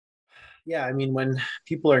Yeah, I mean, when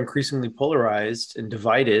people are increasingly polarized and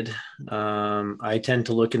divided, I tend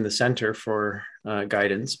to look in the center for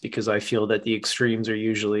guidance because I feel that the extremes are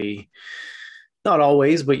usually, not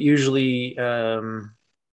always, but usually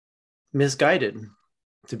misguided,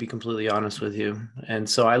 to be completely honest with you. And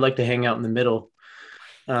so I like to hang out in the middle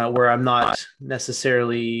where I'm not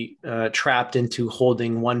necessarily trapped into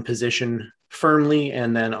holding one position firmly.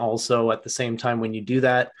 And then also at the same time, when you do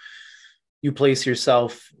that, you place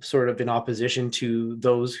yourself sort of in opposition to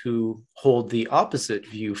those who hold the opposite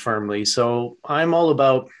view firmly. So I'm all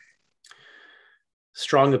about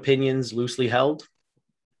strong opinions loosely held.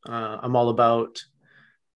 I'm all about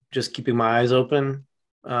just keeping my eyes open,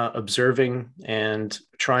 observing, and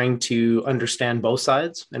trying to understand both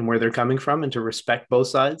sides and where they're coming from and to respect both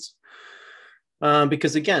sides.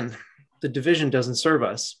 Because again, the division doesn't serve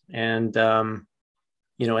us. And,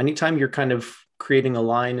 anytime you're kind of creating a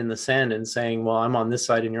line in the sand and saying, well, I'm on this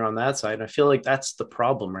side and you're on that side, I feel like that's the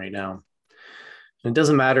problem right now. And it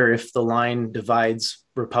doesn't matter if the line divides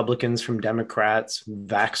Republicans from Democrats,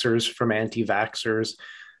 vaxxers from anti vaxxers.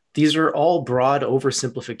 These are all broad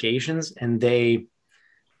oversimplifications and they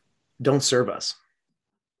don't serve us.